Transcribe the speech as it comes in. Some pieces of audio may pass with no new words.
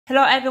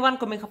Hello everyone,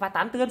 của mình khám phá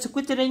 8 từ game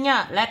Squid Game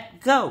nha. Let's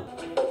go.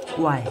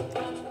 Uầy.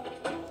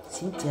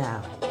 Xin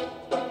chào.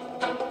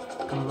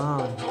 Come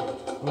on.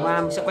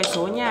 Wow, mình sẽ quay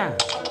số nha.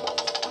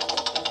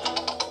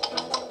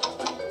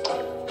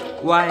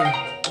 Uầy,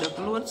 được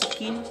luôn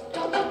skin.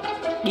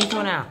 Đi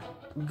thôi nào.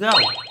 Go.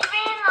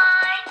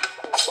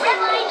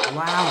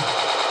 Wow.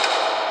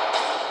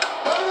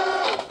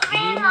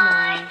 Green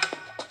light.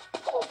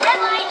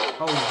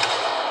 Oh.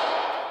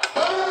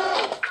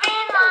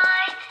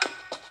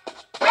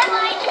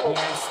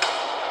 Yes.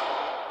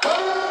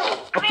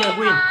 Ok,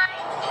 win.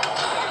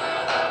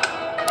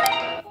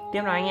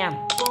 Tiếp nào anh em.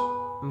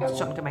 Mình sẽ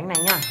chọn cái bánh này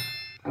nha.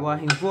 Wow,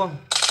 hình vuông.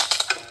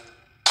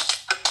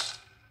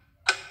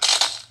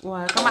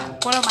 Wow, các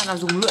bạn nào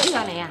dùng lưỡi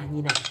ra này à?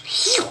 Nhìn này.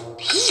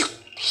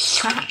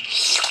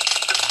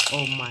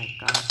 Oh my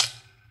god.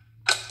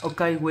 Ok,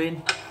 win.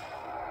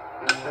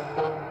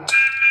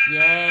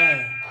 Yeah.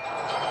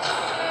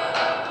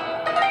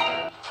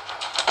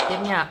 Tiếp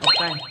nha.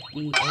 Ok,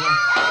 đi anh em.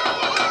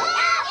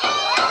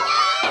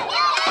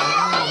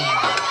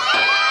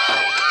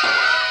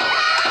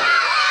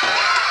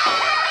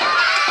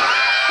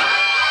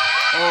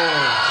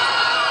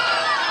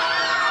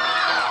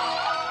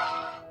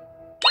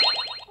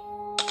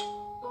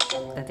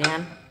 Tạt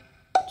tiền.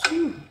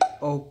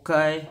 Ok.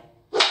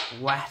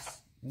 Wow.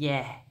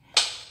 Yeah.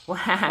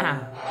 Wow.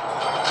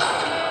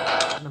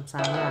 Làm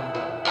sao nha.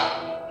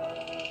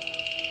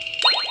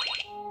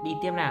 Đi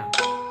tiếp nào.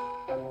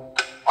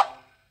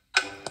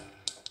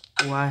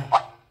 Wow.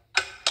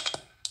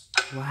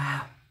 Wow.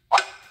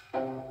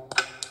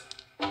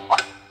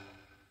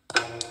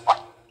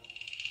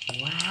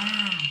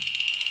 Wow.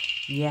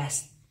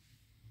 Yes.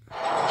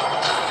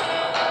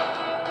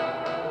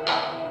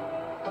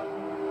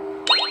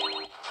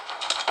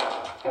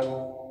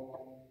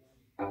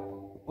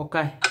 Ok.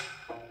 Yeah.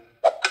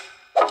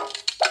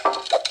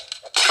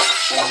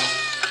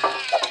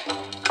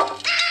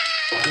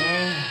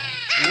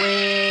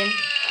 Win.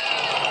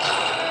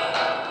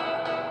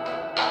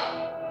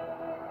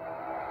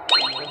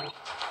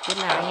 Tiếp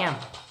nào anh em.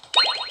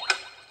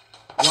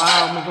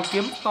 Wow, mình có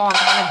kiếm to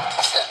các bạn ơi.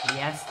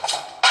 Yes.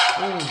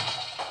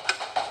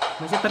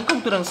 Mình sẽ tấn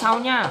công từ đằng sau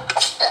nha.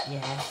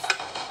 Yes.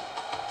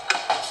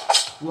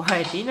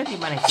 Wow, tí nữa thì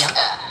bạn này chém.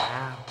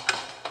 Wow.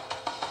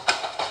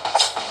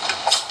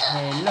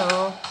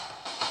 Hello.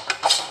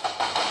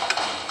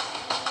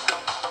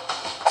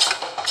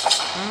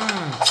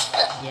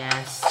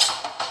 Yes.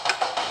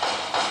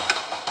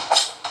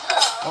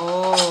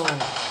 Oh.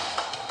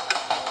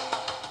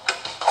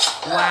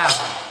 Wow.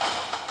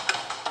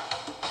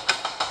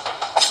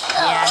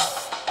 Yes.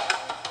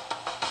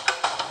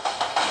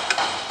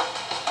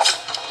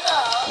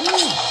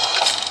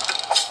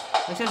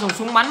 Mình sẽ dùng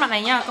súng bắn bạn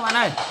này nhá các bạn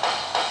ơi.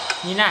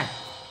 Nhìn này.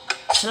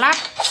 Slap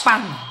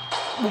bằng.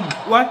 Bùm.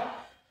 Ui.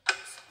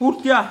 Hút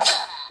chưa?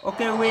 Ok,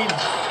 win.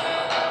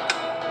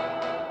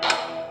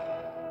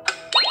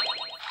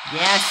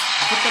 Yes,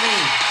 victory.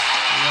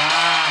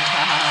 Wow.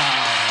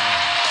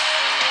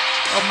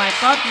 Oh my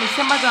god, mình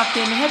sẽ bao giờ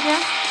tiền hết nhé.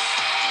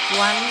 1,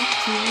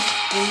 2,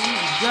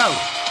 3, go.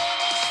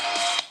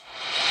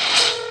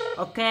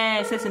 Ok,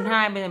 session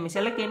 2, bây giờ mình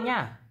sẽ lấy game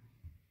nhá.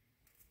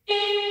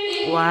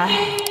 Wow.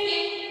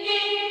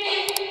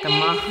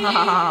 Come on.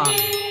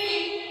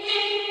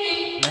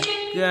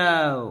 Let's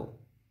go.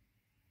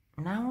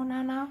 Now.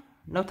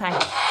 No time.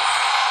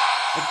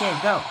 Okay,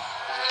 go.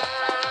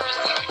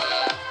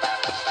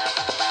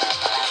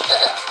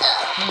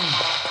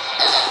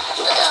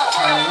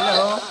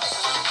 Hello.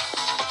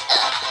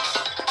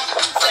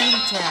 Xin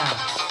chào.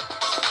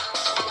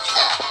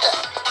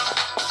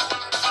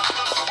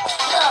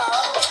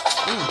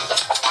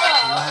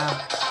 Wow.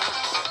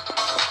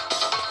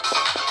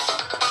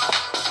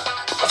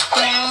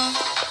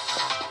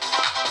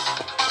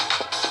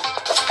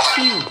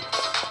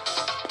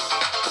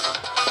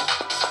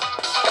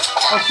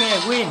 Ok,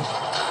 win.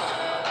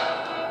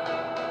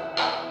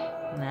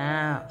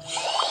 Nào.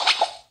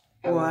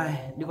 Ui,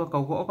 đi qua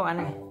cầu gỗ các bạn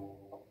này.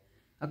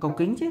 À, cầu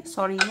kính chứ,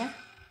 sorry nhé.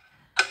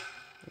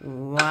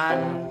 1,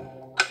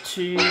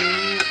 2.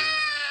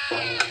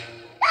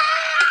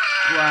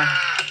 Wow,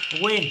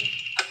 win.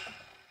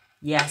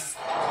 Yes.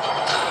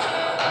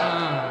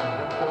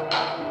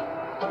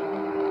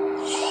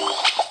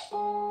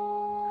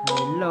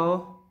 Hello.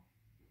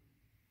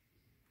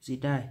 Gì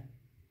đây?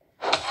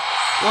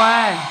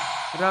 Wow,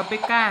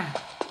 RPK.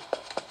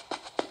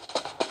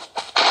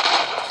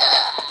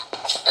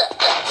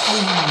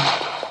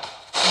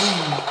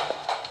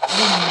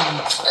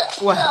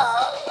 Wow.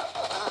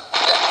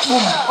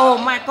 Boom. Oh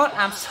my god,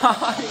 I'm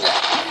sorry.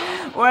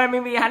 Wow,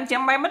 mình bị hắn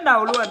chém bay mất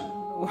đầu luôn.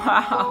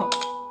 Wow.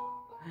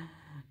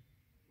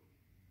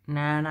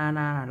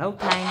 Nào, lâu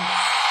thanh.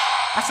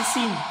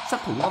 Assassin, sát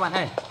thủ các bạn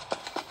ơi.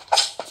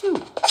 Chu.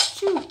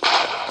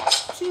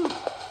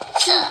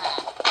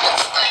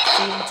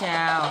 Xin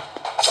chào.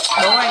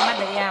 Đố anh bắt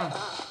được em.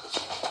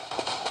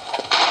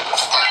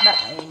 Đợi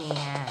nè.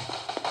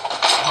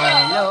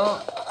 Hello.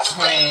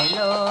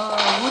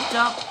 Good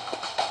job.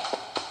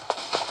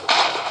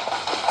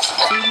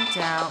 Xin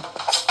chào.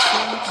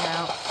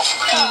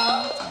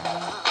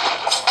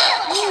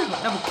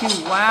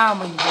 kill. Wow,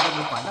 mình vừa được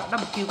một quả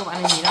double kill các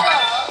bạn nhìn nào.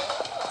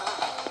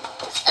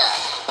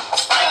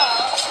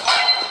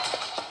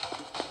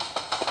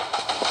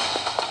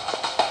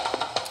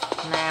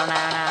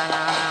 Nào.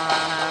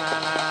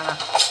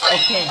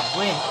 Ok,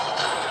 win.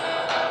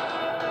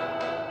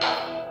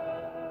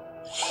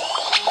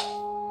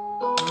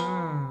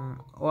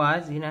 Ủa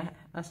gì nè,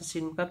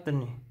 Assassin Captain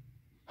này.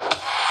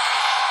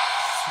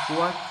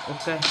 What?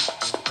 Ok.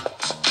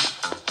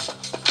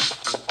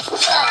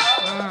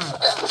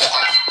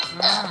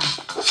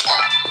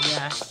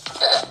 Yes.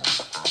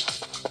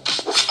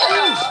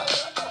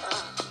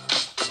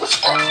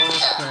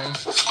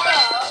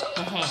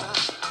 Okay.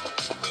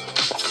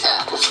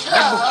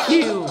 Double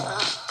kill.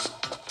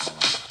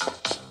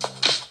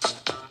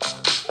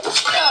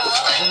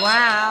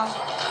 Wow.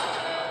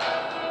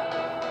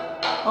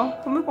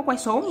 Không biết có quay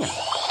số nhỉ?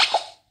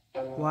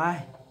 Wow.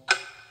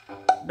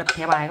 Đập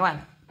thẻ bài các bạn.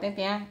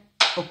 Teng.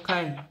 Ok.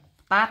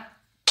 Tát.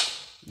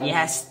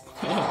 Yes.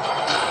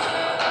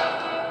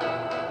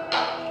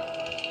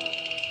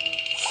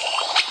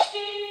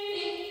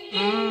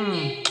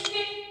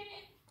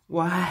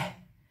 Wow.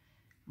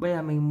 Bây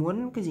giờ mình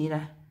muốn cái gì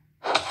này?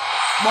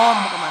 Bom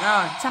các bạn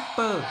ơi,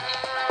 chopper.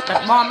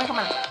 Đặt bom đấy các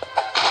bạn.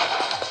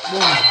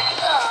 Boom.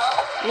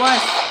 Wow,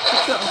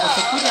 cái tượng của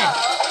Squid này.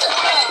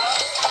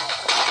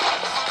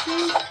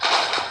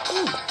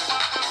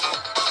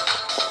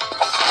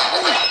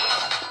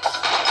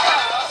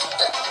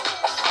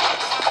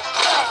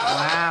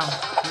 Wow,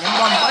 ném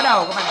bom vỡ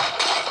đầu các bạn.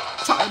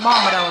 Chọi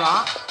bom vào đầu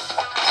nó.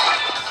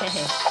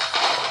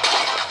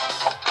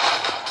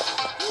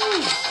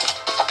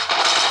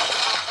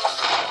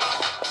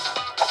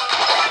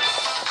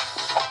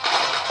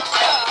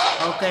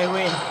 Ok,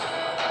 win.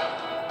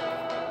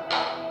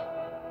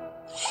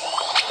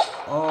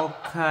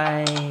 Ok,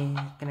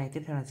 cái này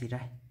tiếp theo là gì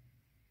đây?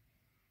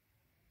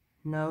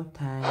 No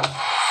time.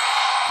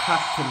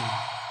 Captain.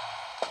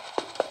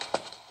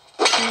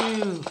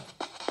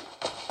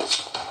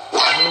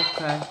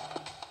 Ok.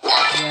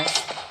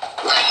 Yes.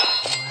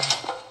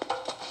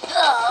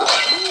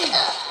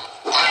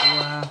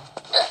 Wow.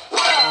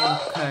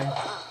 Ok.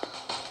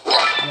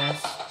 Yes.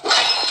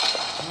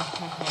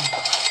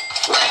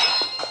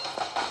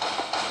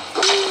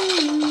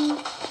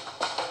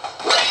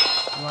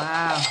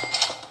 Wow.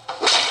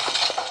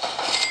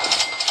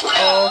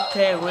 Ok,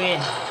 win.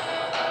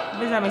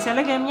 Bây giờ mình sẽ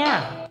lấy game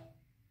nhá.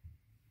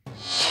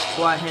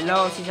 Wow,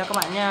 hello, xin chào các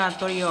bạn nha,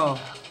 Torio. Ok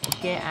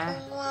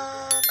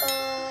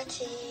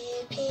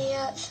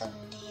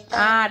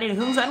đây là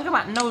hướng dẫn các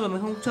bạn, lâu rồi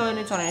mình không chơi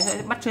nên trò này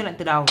sẽ bắt chơi lại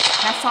từ đầu.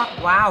 Headshot,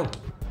 wow.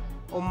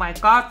 Oh my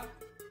god.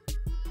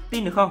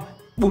 Tin được không?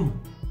 Bùm.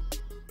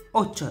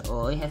 Ôi trời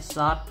ơi,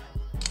 headshot.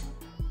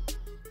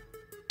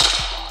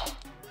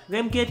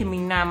 Game kia thì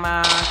mình làm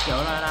kiểu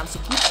là làm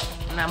Squid,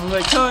 làm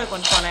người chơi,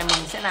 còn trò này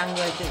mình sẽ là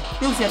người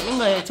tiêu diệt những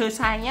người chơi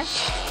sai nhé.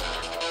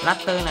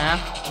 Latter nào.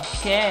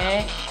 Ok.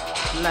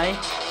 Lấy.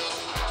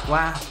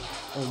 Wow.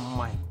 Oh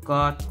my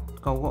god.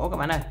 Cầu gỗ các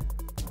bạn ơi.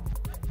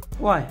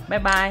 Ui, bye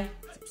bye.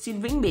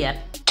 Xin vĩnh biệt.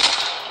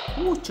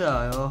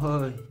 Trời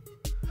ơi.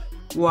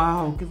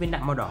 Wow, cái viên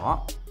đạn màu đỏ.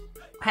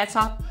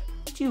 Headshot.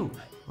 Chiu.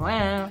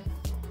 Wow.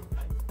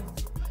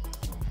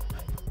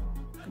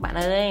 Các bạn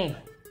ơi.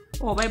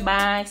 Bye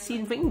bye.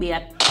 Xin vĩnh biệt.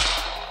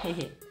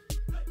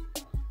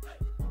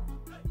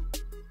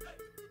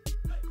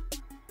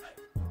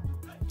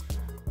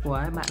 Ủa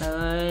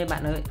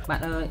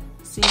bạn ơi,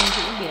 xin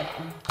vĩnh biệt.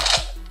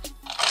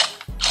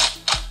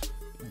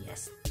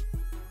 Yes.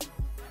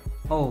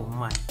 Oh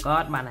my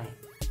god, bạn này.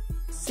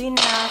 Xin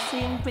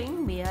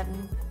vĩnh biệt.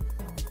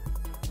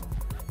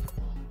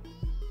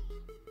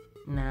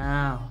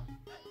 Nào.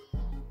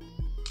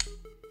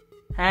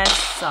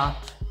 Headshot.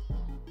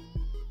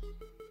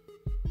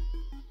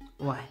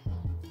 Ui.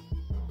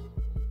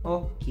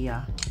 Ô kìa.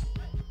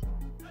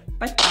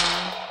 Bye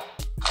bye.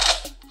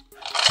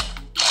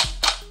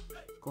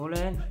 Cố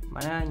lên,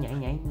 bạn ơi, nhảy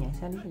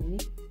sang đi.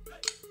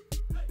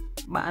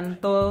 Bạn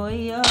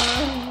tôi ơi,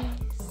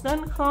 rất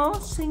khó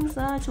sinh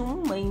ra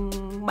chúng mình.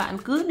 Bạn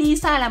cứ đi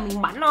sai là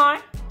mình bắn thôi.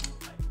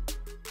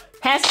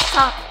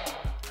 Headshot.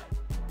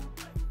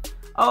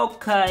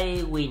 Ok,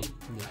 win.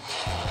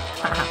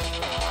 Nào,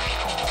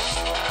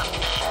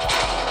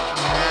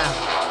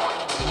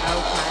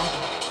 okay.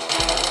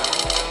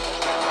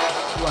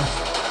 Wow.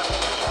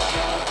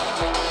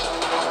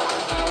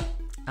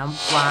 I'm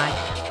fly.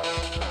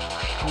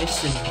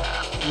 Listen.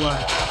 Wow.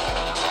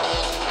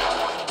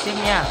 Tiếp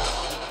nha.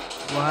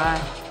 Wow.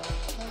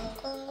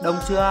 Đông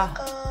chưa?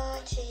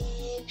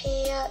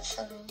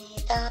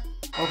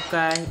 Ok.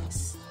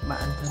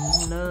 Bạn thân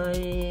ơi.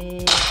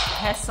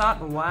 Headshot.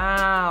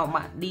 Wow.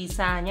 Bạn đi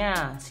xa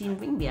nha. Xin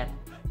vĩnh biệt.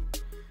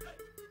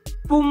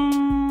 Bum.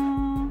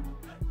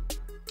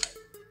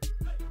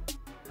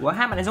 Ủa,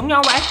 hai bạn này giống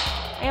nhau vậy?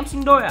 Em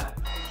sinh đôi à?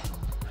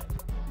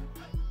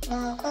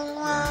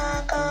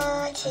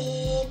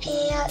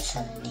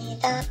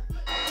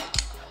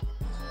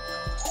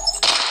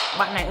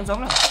 Bạn này cũng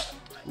giống này.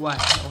 Wow,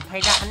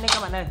 thay đạn đấy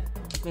các bạn ơi.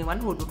 Mình bắn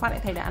hụt một phát lại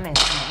thay đạn này.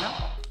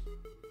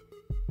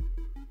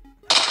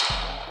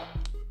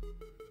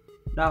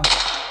 Đâu?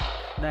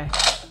 Đây.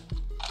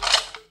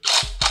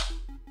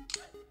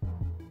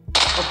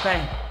 Ok,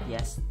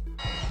 yes.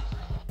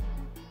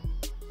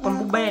 Con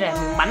búp bê này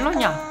mình bắn nó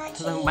nhỉ?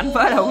 Mình bắn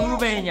vỡ đầu con búp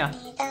bê nhỉ?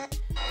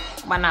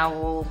 Bạn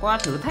nào có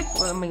thử thách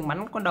mình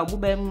bắn con đầu búp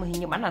bê hình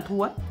như bắn là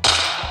thua ấy.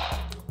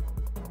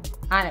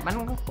 Ai lại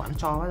bắn quản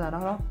trò bao giờ đó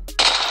đâu?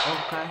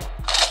 Ok.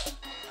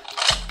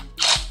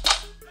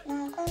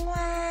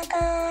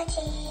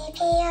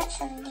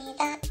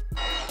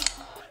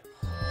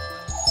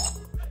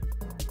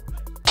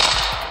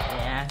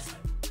 Yes.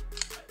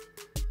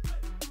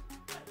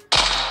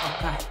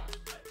 Ok.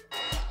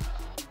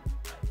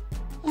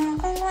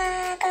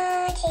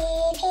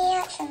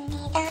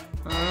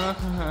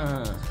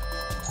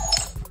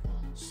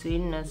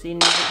 Xin vĩnh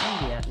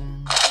biệt.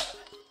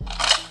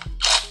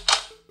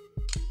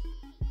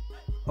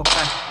 Ok.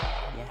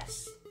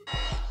 Yes.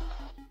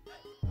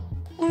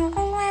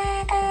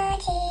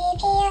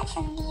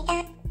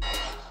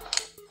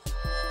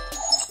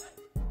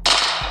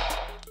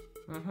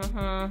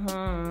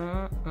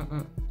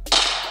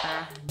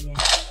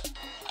 Yes.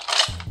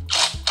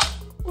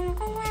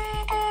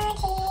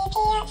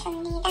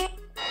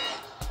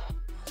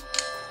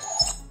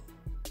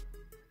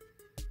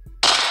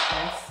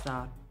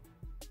 Headshot.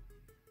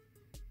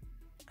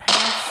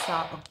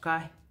 Headshot. Ok.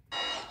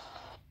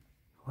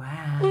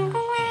 Wow.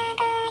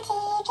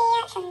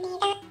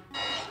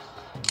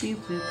 Pew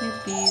pew pew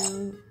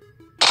pew.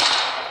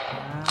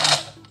 Wow.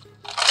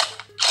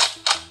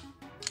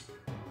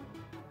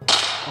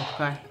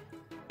 Ok.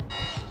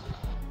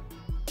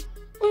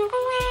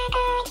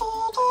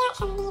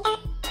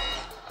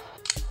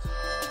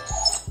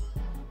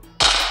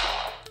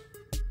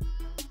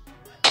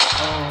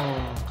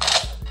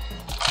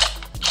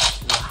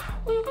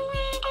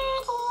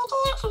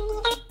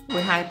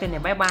 Hai tên này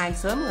bye bye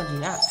sớm còn gì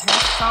nữa.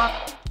 Headshot.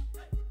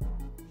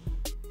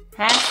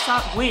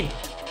 Headshot win.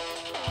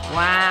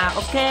 Wow,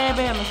 ok,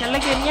 bây giờ mình sẽ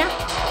lấy game nhé.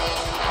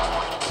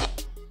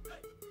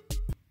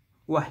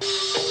 Wow.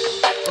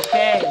 Ok,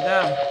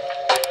 go.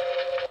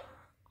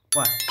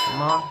 Wow,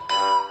 come on.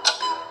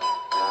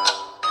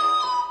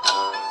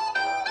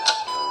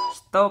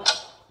 Stop.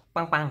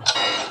 Băng băng.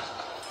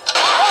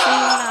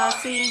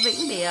 Xin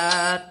vĩnh biệt.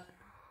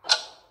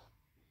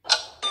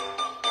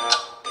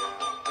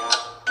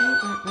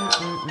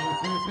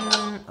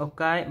 Ok,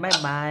 bye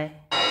bye.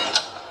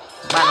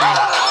 Bạn này.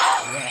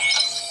 Yeah.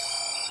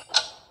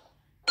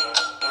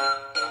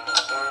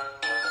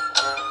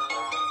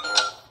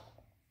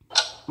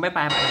 Bye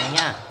bye bạn này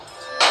nha.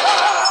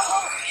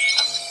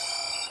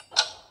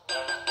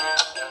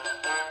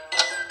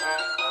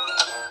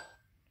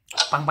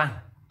 Băng băng.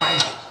 Băng.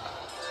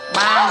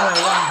 3 người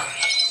luôn.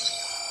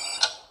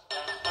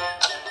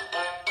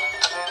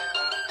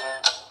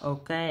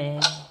 Ok.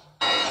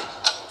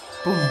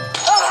 Boom.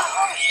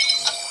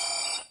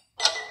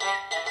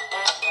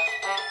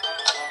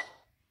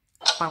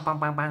 Băng băng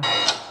băng băng.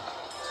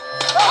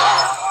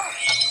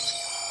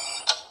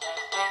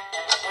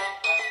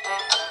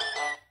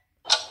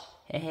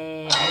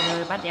 Hey, anh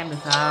ơi bắt em được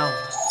không?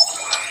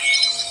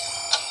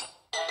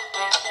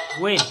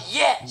 Win.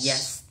 Yes.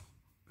 Yes.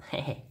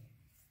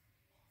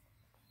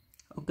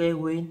 Ok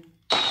win.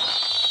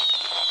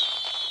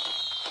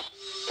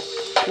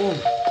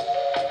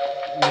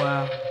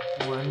 Wow.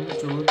 1,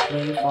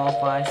 2, 3,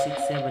 4, 5,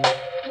 6, 7.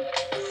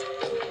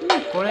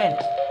 Cố lên.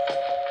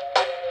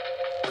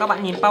 Các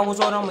bạn nhìn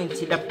pause không? Mình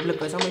chỉ đập lực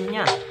ở trong mình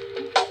nhá.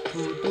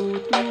 Ui,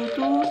 kia.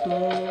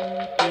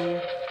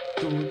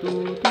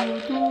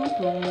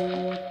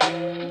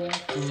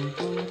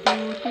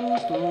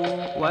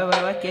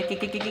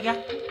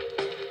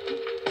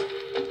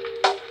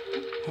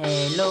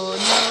 Hello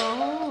no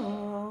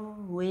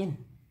win.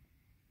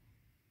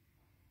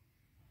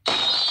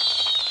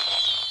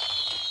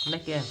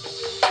 Next game.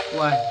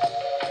 Ui.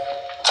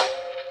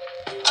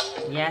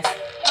 Yes.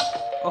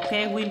 Ok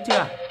win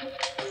chưa?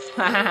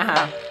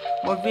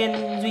 Một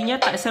viên duy nhất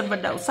tại sân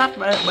vận động sắt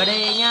bờ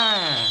đê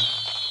nhá.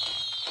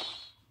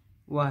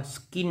 Wow,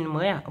 skin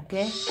mới à? Ok.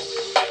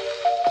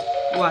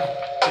 Wow,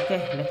 ok,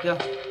 let's go.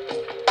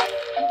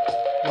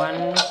 1,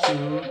 2,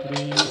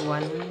 3, 1.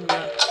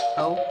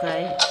 Ok.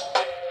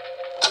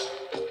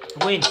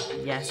 Win.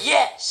 Yes.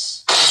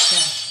 Yes. Ok.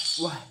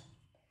 Wow.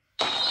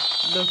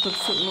 Được thực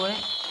sự luôn đấy.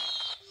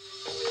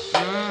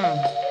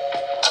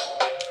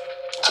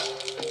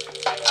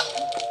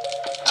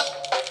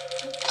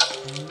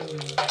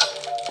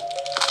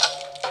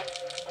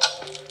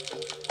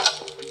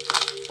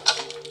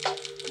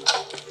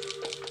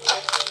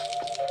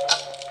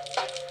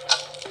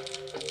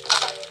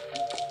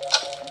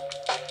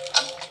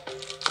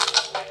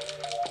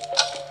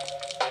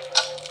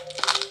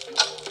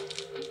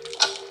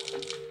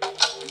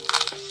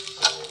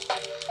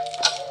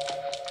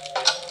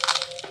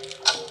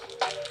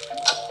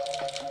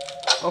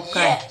 Ok.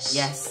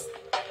 Yes.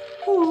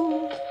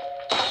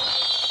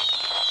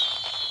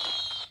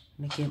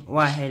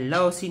 Wow,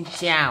 hello, xin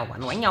chào.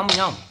 Bạn đánh nhau mình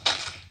không?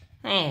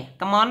 Hey,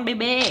 come on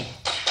baby.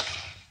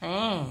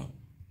 Hey,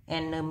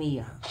 enemy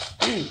à?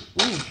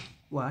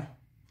 What?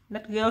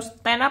 Let's go,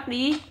 stand up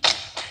đi.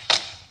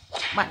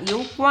 Bạn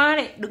yếu quá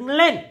đấy, đứng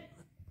lên.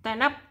 Tay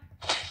nắp.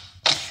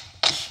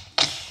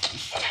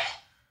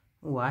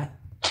 Ủa,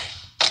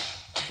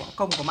 võ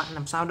công của bạn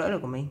làm sao đỡ được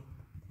của mình.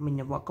 Mình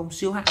là võ công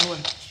siêu hạng luôn.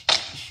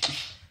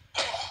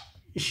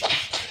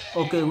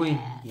 Ok win.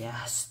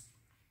 Yes.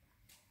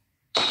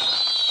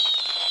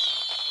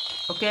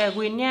 Ok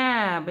win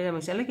nha. Bây giờ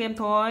mình sẽ lấy game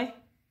thôi.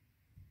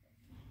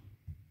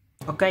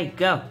 Ok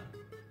go.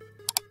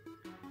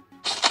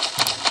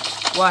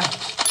 Wow,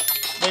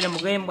 đây là một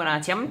game gọi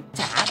là chém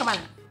trả các bạn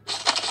ạ.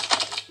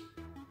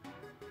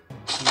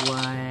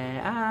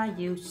 Where are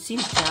you? Xin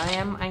chào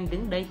em, anh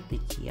đứng đây từ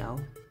chiều.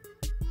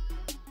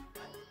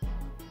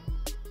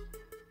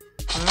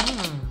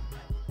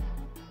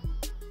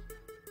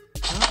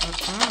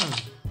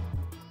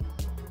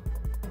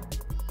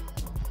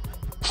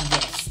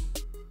 Yes.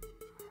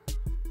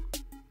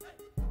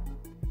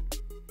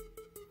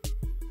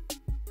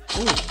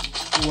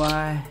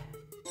 Wow.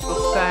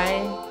 Ok,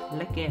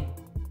 let's game.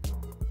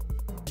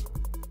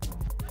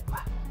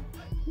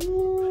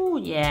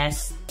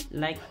 Yes,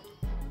 like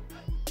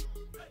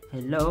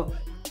hello.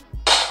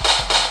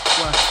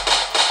 Wow.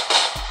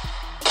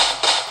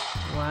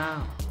 Wow.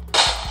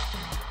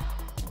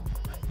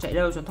 Chạy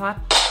đâu cho thoát.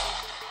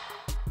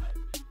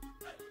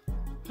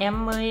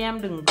 Em ơi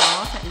em đừng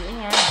có chạy nữa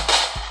nha.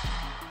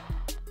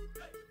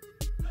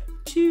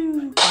 Chiu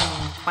bằng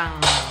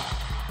bằng.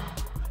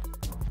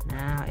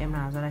 Nào em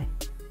nào ra đây.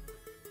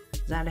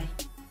 Ra đây.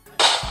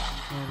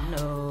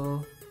 Hello.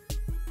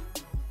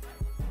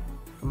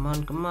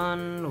 Come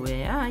on,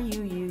 where are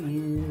you?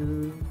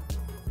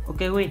 Ok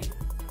win.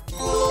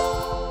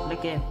 Lấy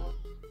game.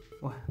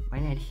 Wow,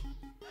 máy này đi.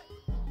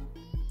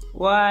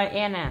 Wow,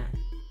 en à.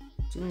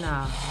 Chữ N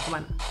các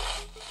bạn.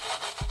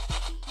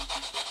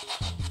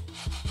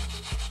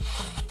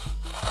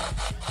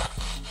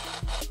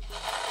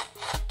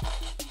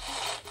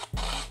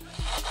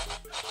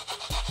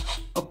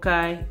 Ok,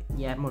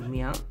 dạt một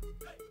miếng,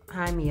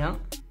 2 miếng.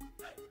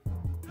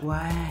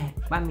 Wow,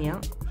 3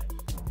 miếng.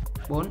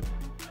 4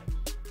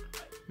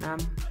 5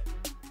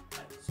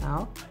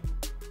 6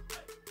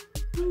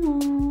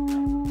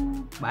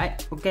 7.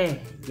 Ok,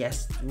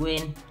 yes,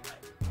 win.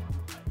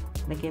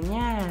 Lấy kiếm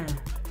nha.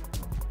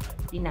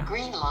 Đi nào.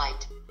 Green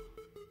light.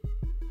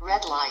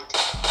 Red light.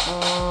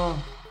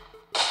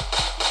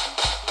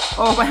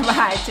 Bye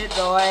bye, chết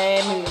rồi.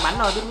 Mình bắn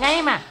rồi đứt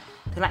ngay mà.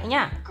 Thử lại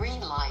nhá.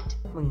 Green light.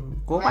 Mình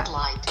cố bạn. Red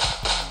light.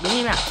 Đứng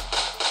im nào.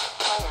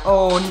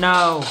 Oh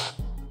no.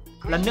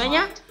 Lần nữa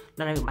nhá.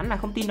 Lần này mình bắn là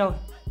không tin đâu.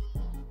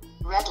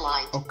 Red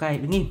light. Ok,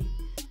 đứng im.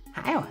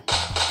 Hãi rồi.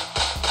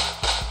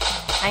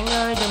 Anh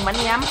ơi đừng bắn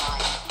em.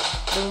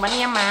 Đừng bắn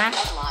em mà.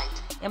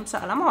 Em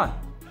sợ lắm rồi.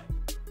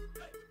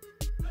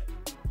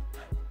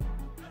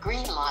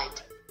 Green light.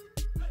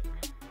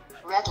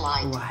 Red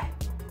light. Wow.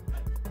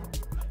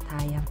 Tha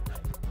em.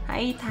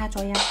 Hãy tha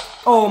cho em.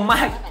 Oh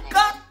my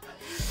god.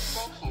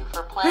 Thank you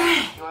for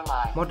playing your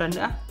life. Một lần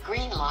nữa.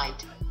 Green light.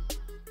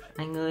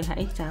 Anh ơi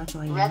hãy trao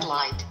cho em. Red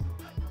light.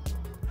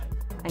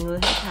 Anh ơi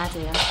hãy tha cho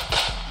em.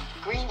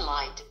 Green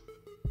light.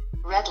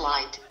 Red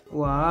light.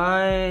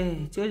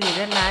 Wow, chưa gì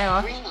red light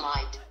rồi. Green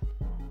light.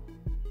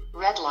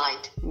 Red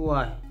light.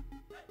 Wow.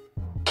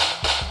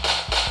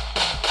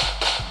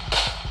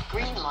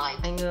 Green light.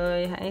 Anh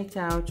ơi hãy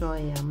trao cho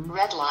em.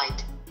 Red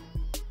light.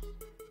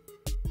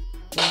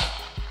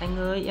 Anh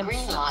ơi em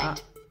Green sợ.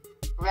 light.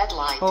 Red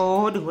light.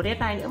 Đừng có red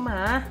light nữa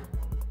mà.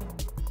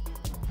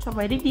 Cho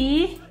váy đích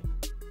đi.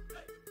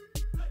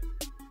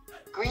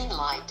 Green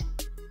light.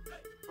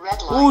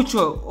 Red light. Ôi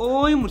trời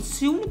ơi, một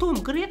xíu nữa thôi mà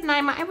cứ red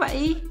light mãi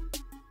vậy.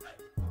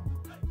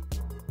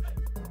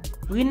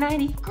 Green light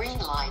đi. Green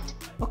light.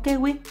 Ok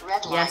win.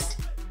 Red light. Yes.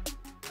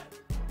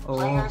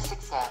 Player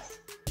success.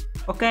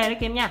 Ok lấy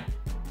game nha.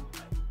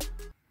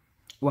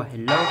 Wow,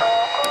 hello.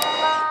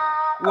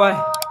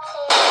 Wow.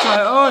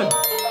 Trời ơi.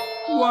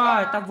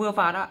 Wow, ta vừa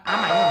vào đó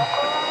ám ảnh rồi.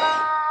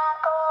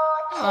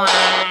 Wow,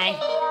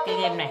 cái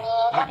game này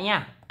lại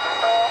nha.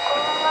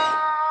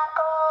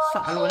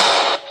 Sợ luôn.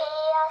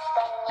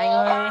 Anh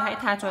ơi hãy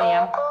tha cho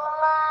em.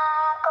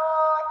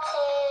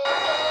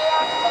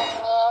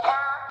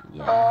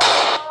 Yeah.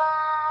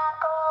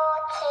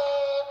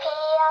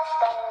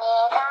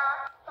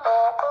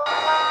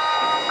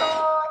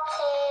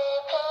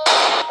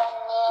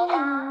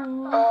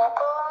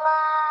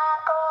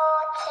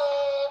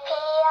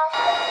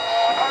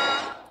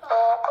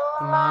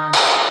 Come on.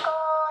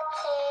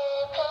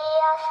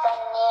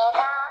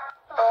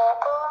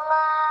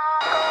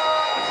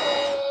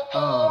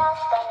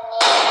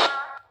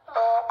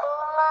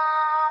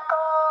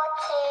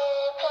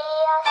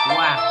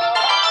 Wow.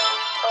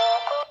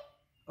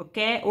 Ok,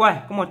 ui,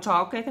 có một trò.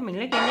 Ok, thế mình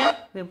lấy game nhé.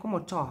 Game có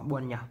một trò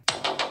buồn nhỉ.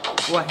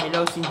 Ui,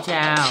 hello, xin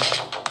chào.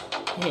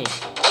 Hey,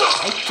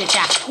 ấy, chà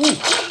chà.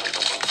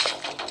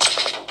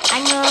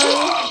 Anh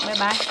ơi, bye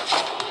bye.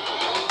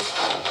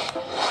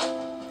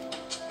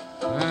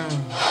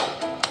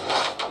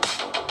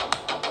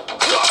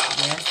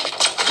 Yes.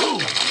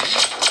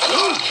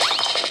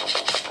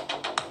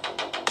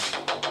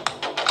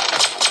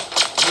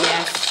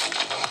 Yes.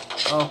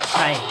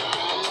 Ok.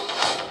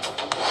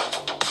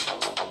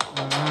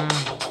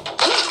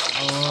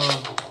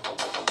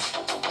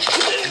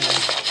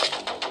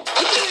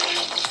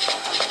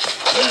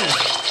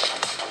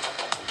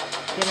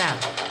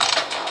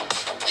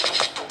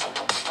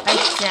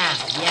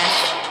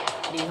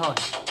 rồi.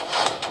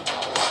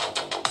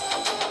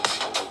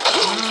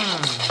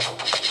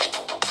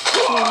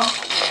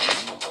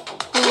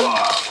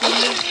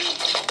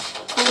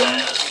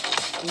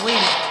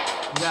 Win.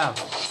 Go.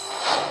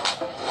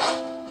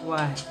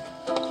 Why?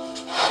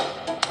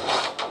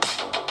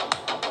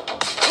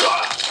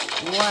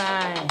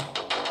 Why?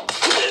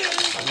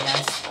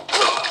 Yes.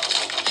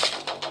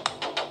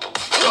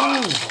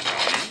 Ooh.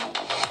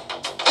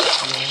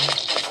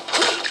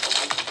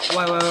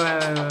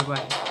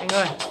 Quay. Anh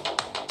ơi.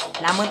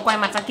 Làm ơn quay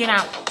mặt ra kia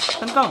nào.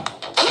 Tấn công.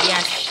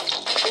 Yes.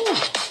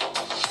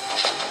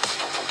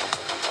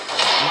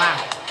 Wow.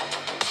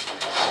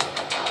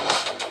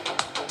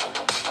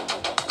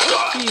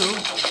 Chill.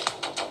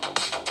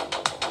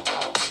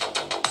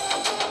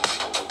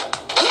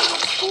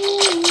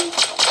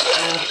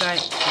 Ok. Yes.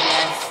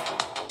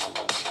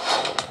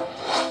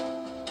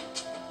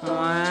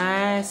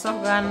 Wow,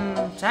 shotgun.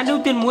 Chả ưu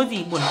tiên múa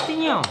gì buồn tí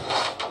nhỉ.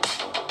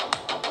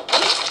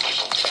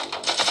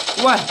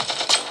 Ui.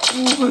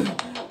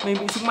 Mình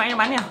bị súng máy nó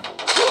bắn nhỉ.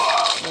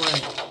 Ui,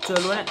 chưa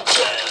luôn đấy.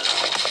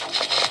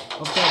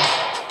 Ok.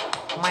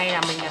 May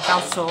là mình là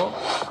cao số.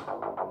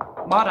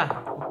 Boss à.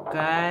 Ok.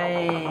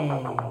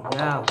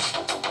 Go.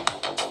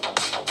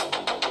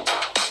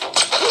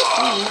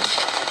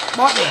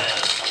 Boss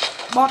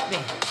đi.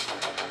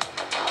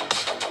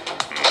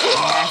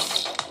 Yes.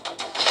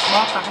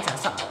 Boss ta chả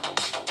sợ.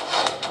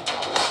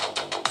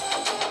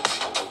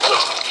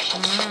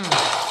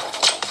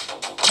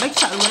 Bếch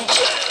sợ luôn ấy.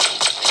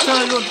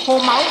 Chơi luôn khô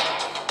máu.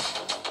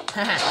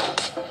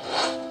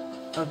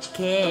 Ok.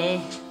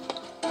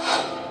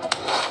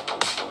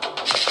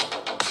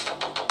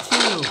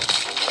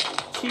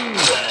 Chill.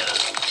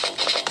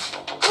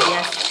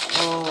 Yes.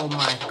 Oh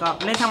my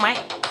god. Lên thang máy.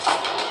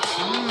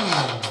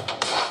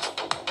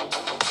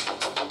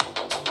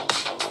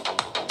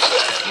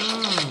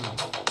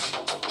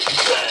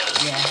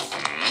 Yes.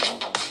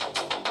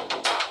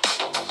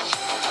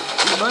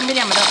 Đốn bên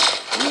em mà đâu.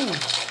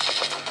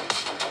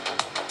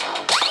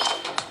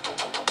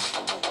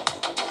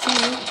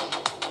 Chill.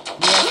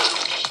 Yes.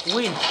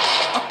 Win.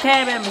 Ok,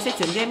 bây giờ mình sẽ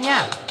chuyển game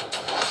nhá.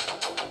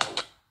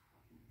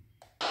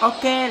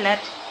 Ok, let's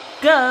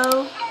go.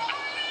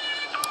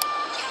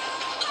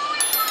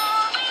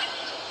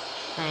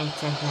 Này,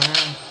 chào.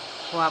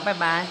 Wow, bye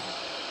bye.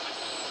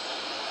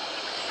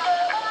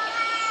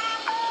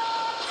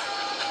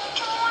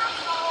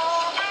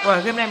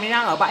 Rồi, game này mình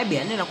đang ở bãi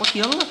biển nên là có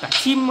tiếng cả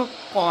chim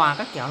cò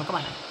các kiểu các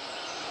bạn ạ.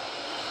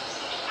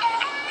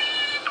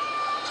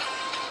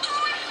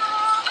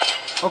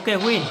 Ok,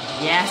 win.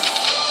 Yes.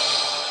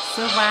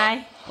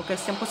 Survive. Ok,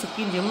 xem có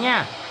skin gì không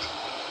nha.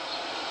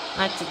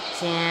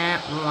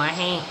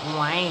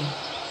 Ngoài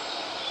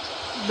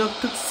được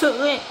thực sự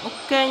ấy.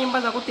 Ok, nhưng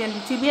bao giờ có tiền thì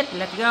chưa biết.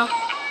 Let's go.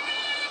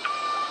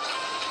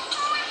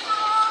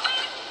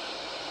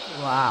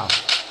 Wow.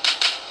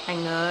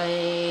 Anh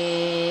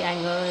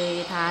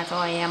ơi tha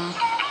cho em.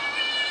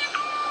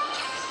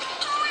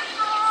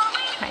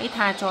 Hãy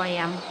tha cho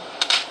em.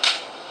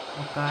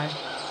 Ok.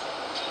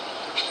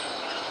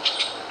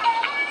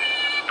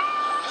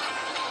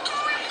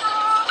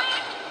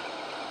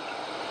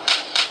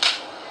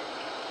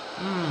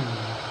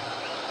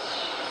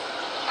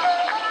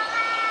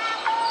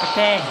 Ok.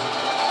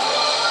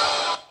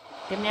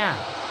 Tiếp nha.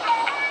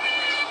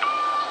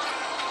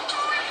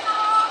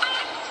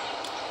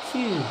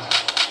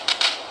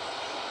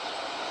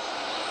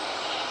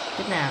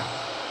 Tiếp nào.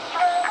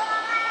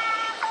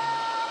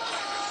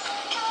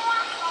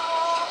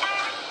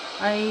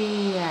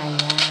 Ây da.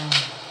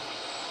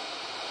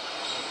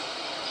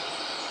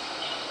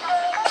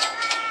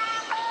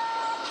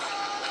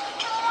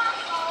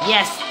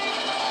 Yes.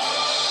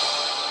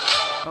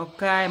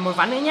 Ok, một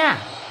ván nữa nha.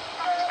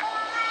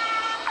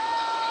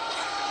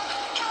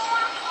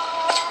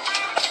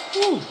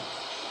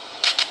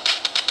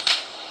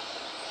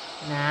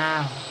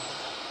 Nào.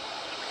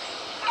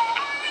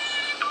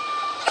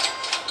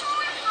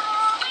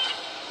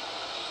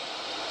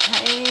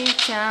 Hãy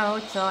trao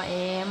cho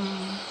em.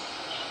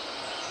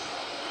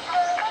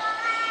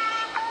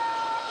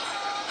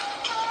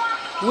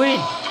 Win.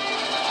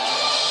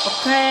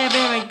 Ok, bây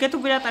giờ mình kết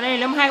thúc video tại đây.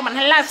 Nếu hay các bạn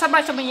hãy like,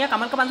 subscribe cho mình nhé.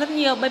 Cảm ơn các bạn rất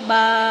nhiều. Bye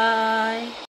bye.